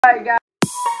Alright, guys.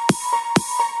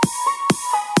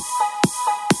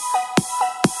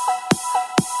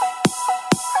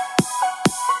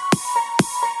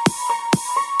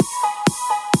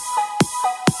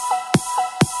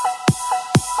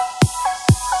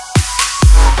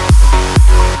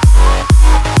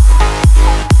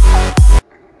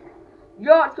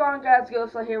 Yo, what's going on, guys?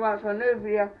 Ghost here watching a new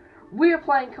video. We are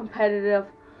playing competitive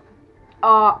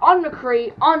on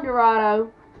mccree on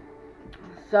Dorado.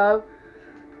 So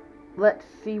let's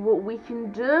see what we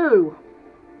can do.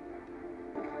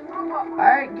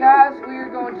 Alright, guys, we are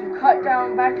going to cut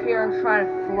down back here and try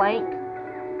to flank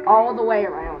all the way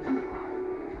around.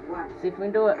 See if we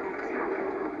can do it.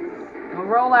 We're gonna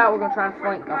roll out, we're gonna try and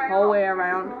flank the whole way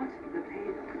around.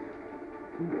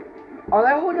 Are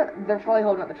they holding up? They're probably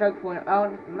holding up the choke point.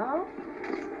 Oh, no?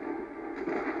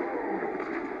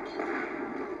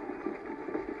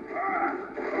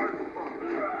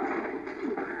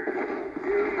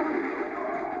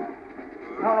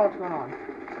 I don't know what's going on.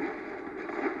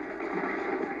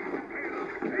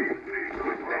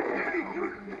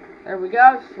 There we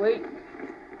go. Sweet.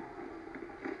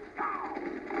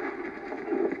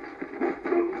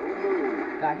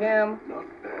 Got him.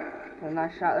 A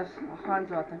nice shot. There's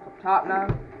Hanzo, I think, up top now.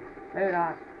 Maybe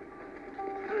not.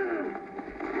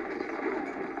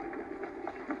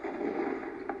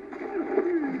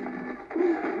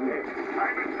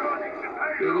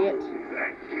 Idiot.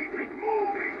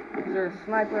 Is there a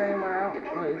sniper anywhere else?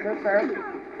 Wait, is there fair?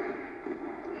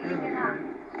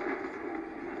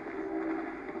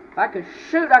 If I could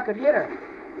shoot, I could hit her.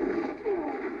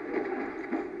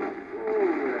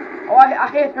 Oh, I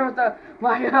hit her with the,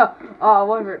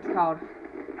 whatever it's called.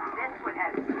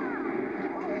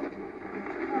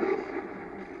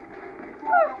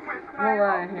 I'm gonna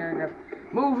run in here and go,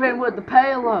 move in with the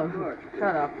payload.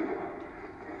 Shut up.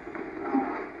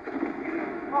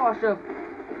 Oh, I should have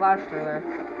flashed her there.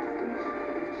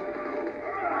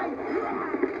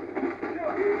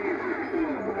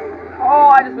 Oh,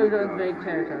 I just moved into big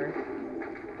territory.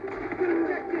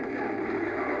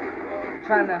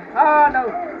 Trying to, oh no.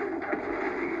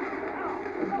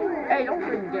 Hey, don't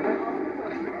freaking get me.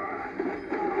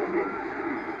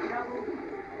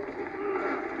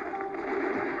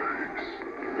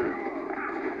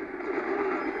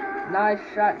 Nice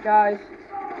shot, guys.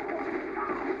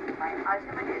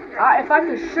 If I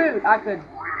could shoot, I could.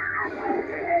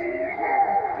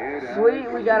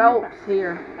 Sweet, we got ults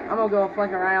here. I'm gonna go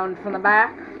flank around from the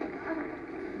back.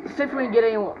 See if we can get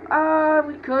any.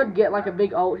 We could get like a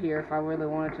big ult here if I really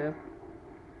wanted to.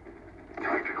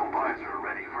 Tactical visor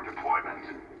ready for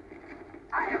deployment.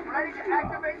 I am ready to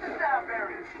activate the sound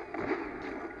barriers.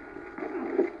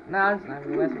 Nah, I'm just not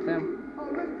gonna mess with him.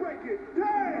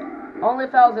 Only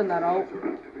if I was in that ult.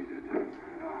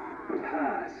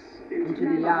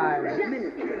 Into the eyes.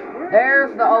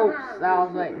 There's the ults that I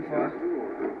was waiting for.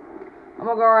 I'm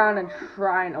gonna go around and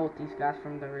try and ult these guys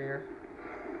from the rear.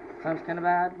 Sounds kinda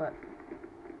bad, but.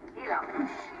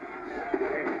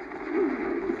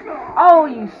 Oh,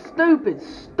 you stupid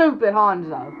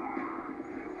Hanzo.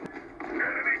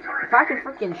 If I could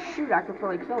freaking shoot, I could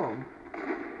probably kill him.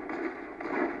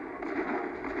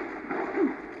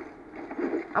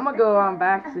 I'm gonna go around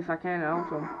back, see if I can ult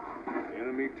him.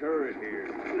 Enemy turret here.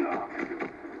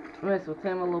 Mess with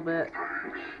him a little bit.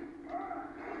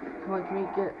 Come on, can we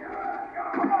get...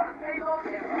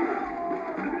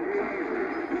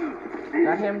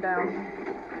 Got him down.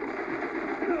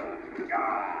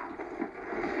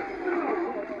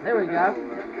 There we go.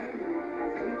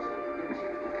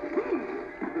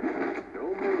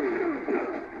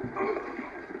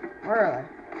 Where are they?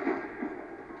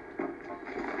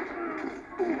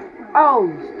 Oh,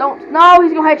 don't. No,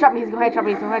 he's gonna headshot me. He's gonna headshot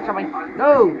me. He's gonna headshot me.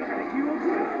 No.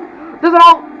 There's an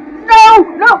ult. No,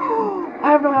 no. I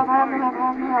have no health. I have no health. I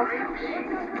have no health.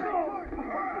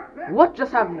 What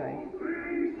just happened to me?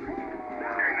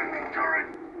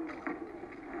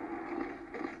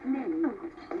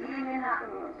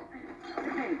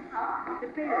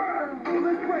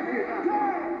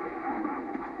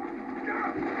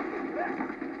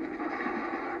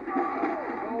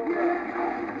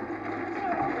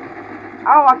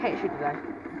 Oh, I can't shoot today.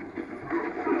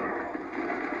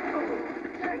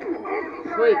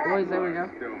 Sweet, boys, there we go.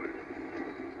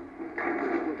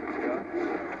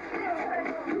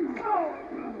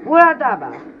 What did I die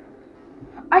by?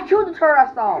 I killed the turret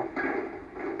I saw.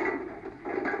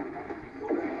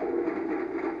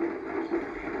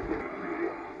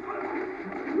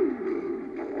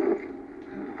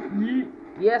 Yeet.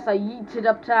 Yes, I yeeted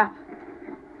up top.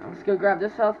 Let's go grab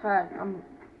this health pack.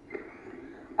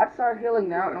 I started healing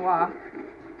now, I don't know why.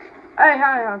 Hey,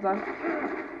 hi, Hanzo.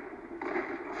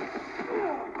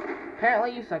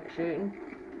 Apparently you suck at shooting.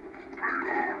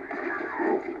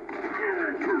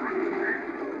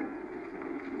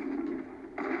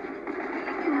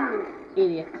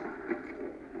 Idiot.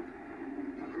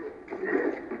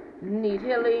 Need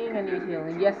healing, I need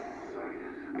healing. Yes.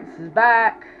 This is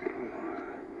back.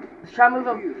 Let's try to move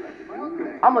up.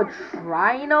 I'm gonna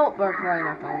try and ult, but it's probably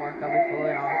not gonna work, I'll be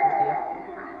fully honest with you.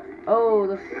 Oh,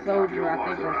 the soldier, I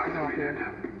think wants to come up here.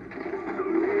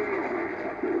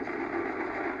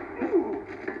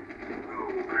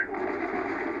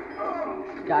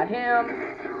 Got him.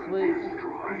 Sweet.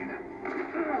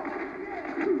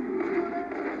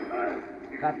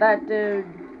 Got that dude.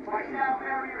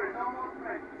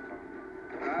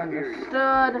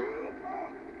 Understood.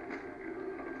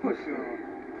 Oh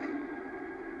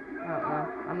no,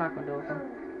 I'm not gonna deal with him.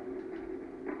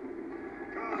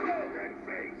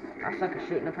 I suck at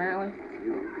shooting apparently.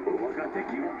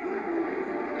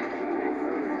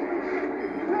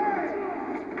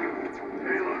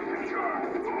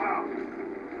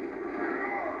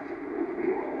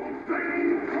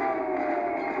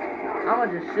 I'm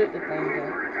gonna just shoot the thing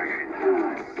then.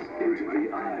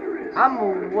 I'm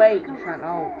gonna wait and try to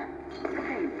ult.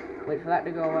 Wait for that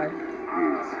to go away.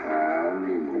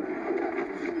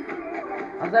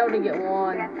 I was able to get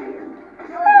one.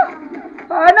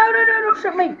 Oh, no, don't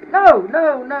shoot me! No.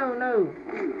 No.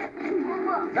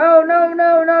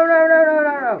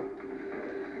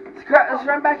 Let's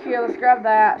run back here, let's grab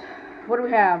that. What do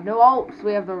we have? No ults,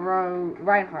 we have the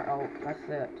Reinhardt ult, that's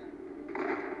it.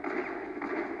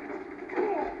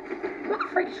 What the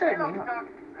freak shooting me?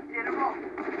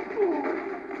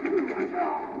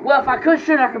 Well, if I could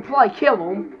shoot, I could probably kill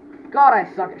him. God, I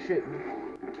suck at shooting.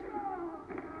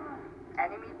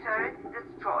 Enemy turret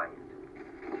destroyed.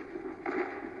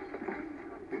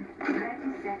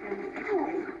 30 seconds.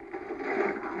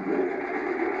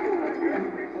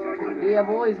 Yeah,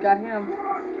 boys, got him.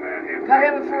 Got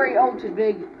him before he ulted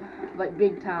big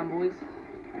time, boys.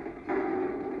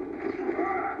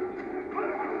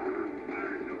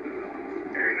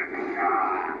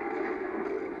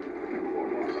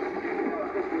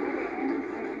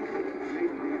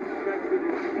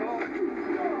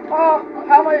 Oh,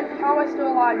 how am I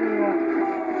still alive anymore?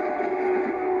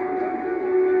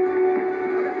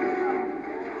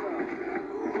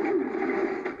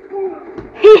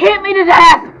 He hit me to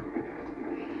death!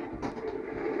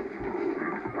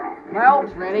 My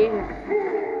ult's ready.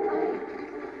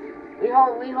 We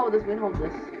hold this.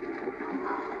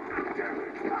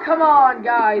 Come on,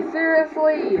 guys,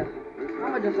 seriously! I'm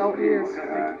gonna just ult here.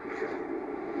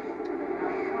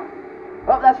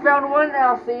 Well, that's round one, and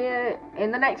I'll see you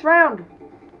in the next round.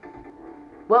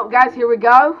 Well, guys, here we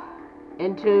go.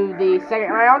 Into the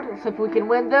second round. Let's see if we can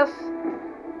win this.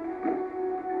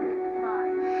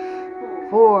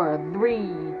 4,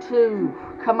 3, 2,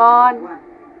 come on.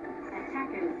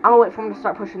 I'm gonna wait for him to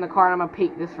start pushing the car, and I'm gonna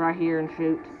peek this right here and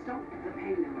shoot.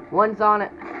 One's on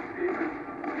it.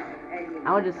 I'm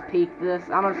gonna just peek this.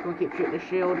 I'm just gonna keep shooting the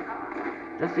shield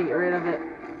just to get rid of it.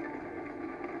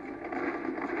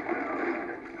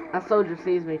 That soldier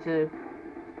sees me too.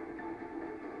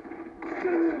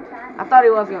 I thought he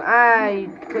was gonna.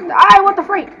 What the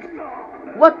freak?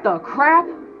 What the crap?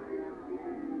 Do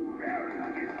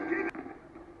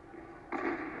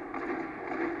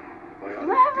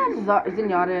I have that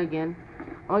Zenyatta again?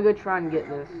 I'm gonna go try and get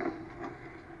this.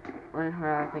 Right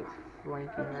here, I think,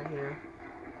 flanking right here.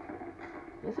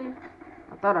 Is he?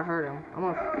 I thought I heard him. I'm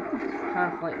gonna try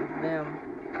and flank with them.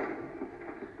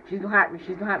 She's gonna hack me.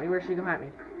 Where's she gonna hack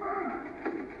me?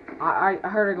 I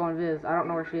heard her going Viz. I don't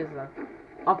know where she is though.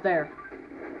 Up there.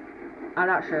 I'm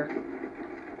not sure.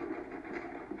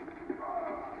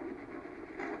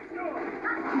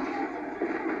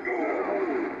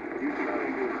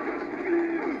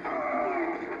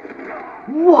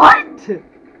 What?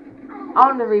 I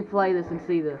want to replay this and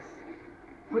see this.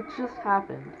 What just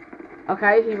happened?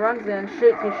 Okay, he runs in,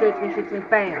 shoots me,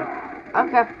 bam.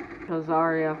 Okay.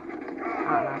 Zarya.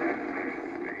 I don't know.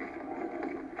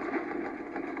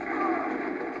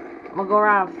 I'm gonna go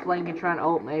around flank and try and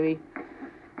ult maybe.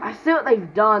 I see what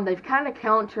they've done. They've kind of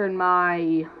countered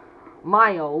my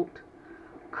ult,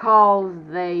 cause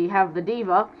they have the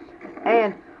diva,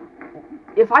 and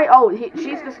if I ult,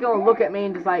 she's just gonna look at me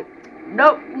and just like,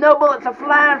 nope, no bullets are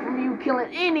flying from you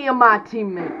killing any of my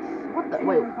teammates. What the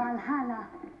wait?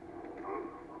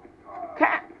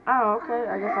 Can't. Oh, okay.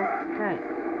 I guess I can't.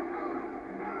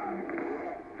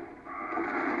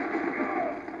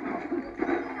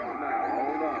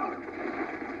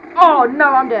 Oh no,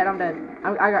 I'm dead.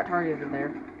 I got targeted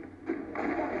there.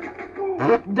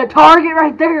 The target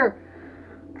right there.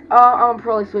 I'm gonna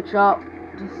probably switch up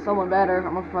to someone better.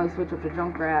 I'm gonna probably switch up to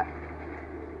Junkrat.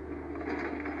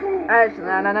 Actually,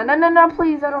 no,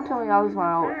 please, don't tell me I lose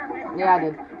my ult. Yeah, I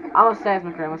did. I'm gonna stay as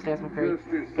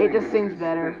McCree. It just seems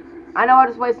better. I know I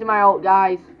just wasted my ult,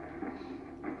 guys.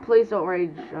 Please don't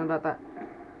rage about that.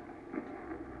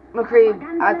 McCree,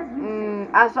 I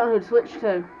just don't know who to switch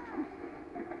to.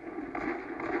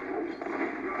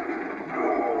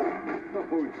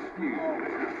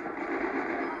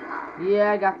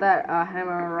 Yeah, I got that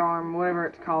hammer arm, whatever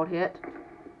it's called, hit.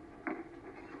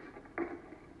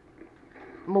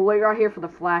 I'm gonna wait right here for the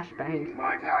flashbang.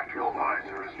 My tactical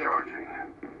visor is charging.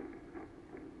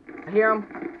 I hear them.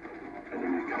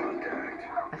 Enemy contact.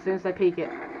 As soon as they peek it.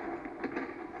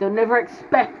 They'll never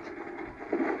expect.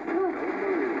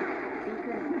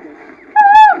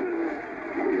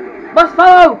 Must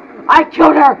follow! I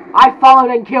killed her! I followed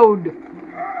and killed! Do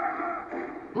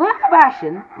we have a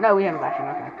Bastion? No, we have a Bastion,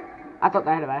 okay. I thought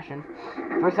they had a Bastion.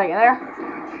 For a second there.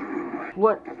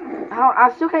 What?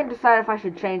 I still can't decide if I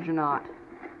should change or not.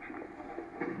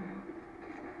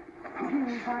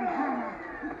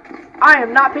 I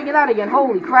am not picking that again.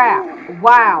 Holy crap.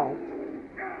 Wow.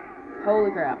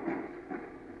 Holy crap.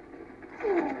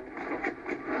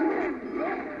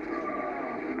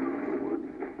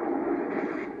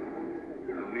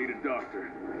 Need a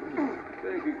doctor.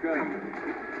 Thank you kindly.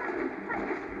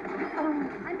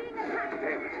 I'm being attacked.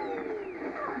 Damn it.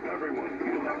 Everyone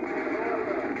heal up.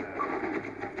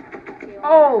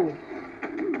 Oh.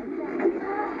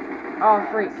 Oh,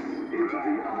 freak.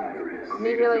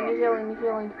 Need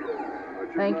healing.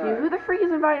 Thank you. Who the freak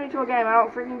is inviting me to a game? I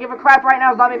don't freaking give a crap right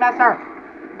now, zombie master.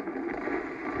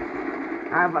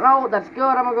 Alright, but no, that's good.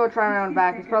 I'm gonna go try around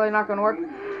back. It's probably not gonna work.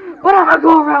 But I'm gonna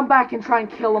go around back and try and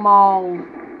kill them all.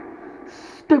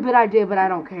 Stupid idea, but I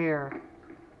don't care.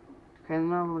 Okay,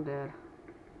 none of them are dead.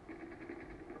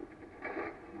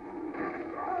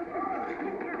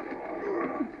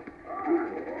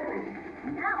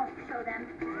 Now show them.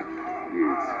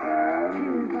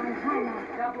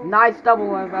 Nice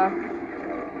double over.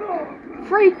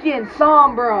 Freaking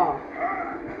Sombra.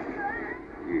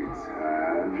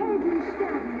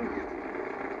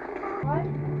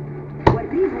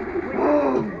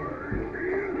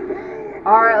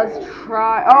 Alright, let's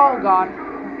try. Oh god.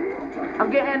 I'm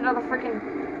getting into the freaking.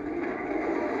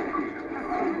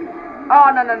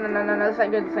 Oh no, this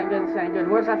ain't good,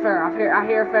 Where's that Pharah? I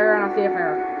hear a Pharah and I see a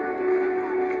Pharah.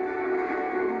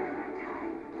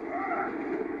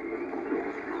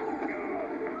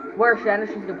 Where is she? I know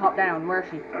she's gonna pop down. Where is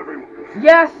she?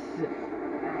 Yes!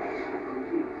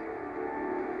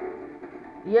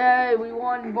 Yay, we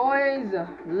won, boys!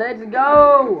 Let's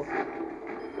go!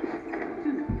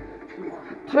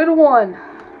 2-1.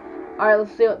 Alright,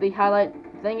 let's see what the highlight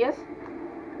thing is.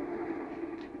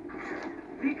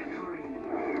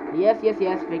 Yes.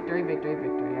 Victory.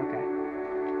 Okay.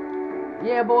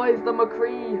 Yeah, boys, the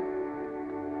McCree.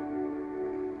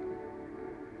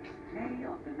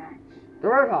 The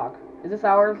Roadhog. Is this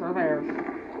ours or theirs?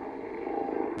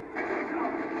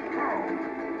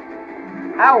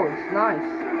 Ours. Nice.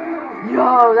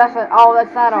 Yo, that's that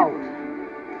ult.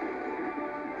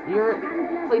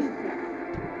 Please.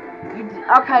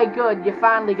 Okay, good. You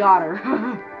finally got her.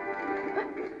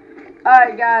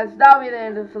 Alright, guys. That'll be the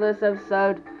end of this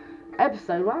episode. Why was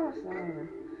I saying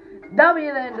that? That'll be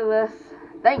the end of this.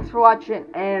 Thanks for watching,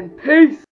 and peace.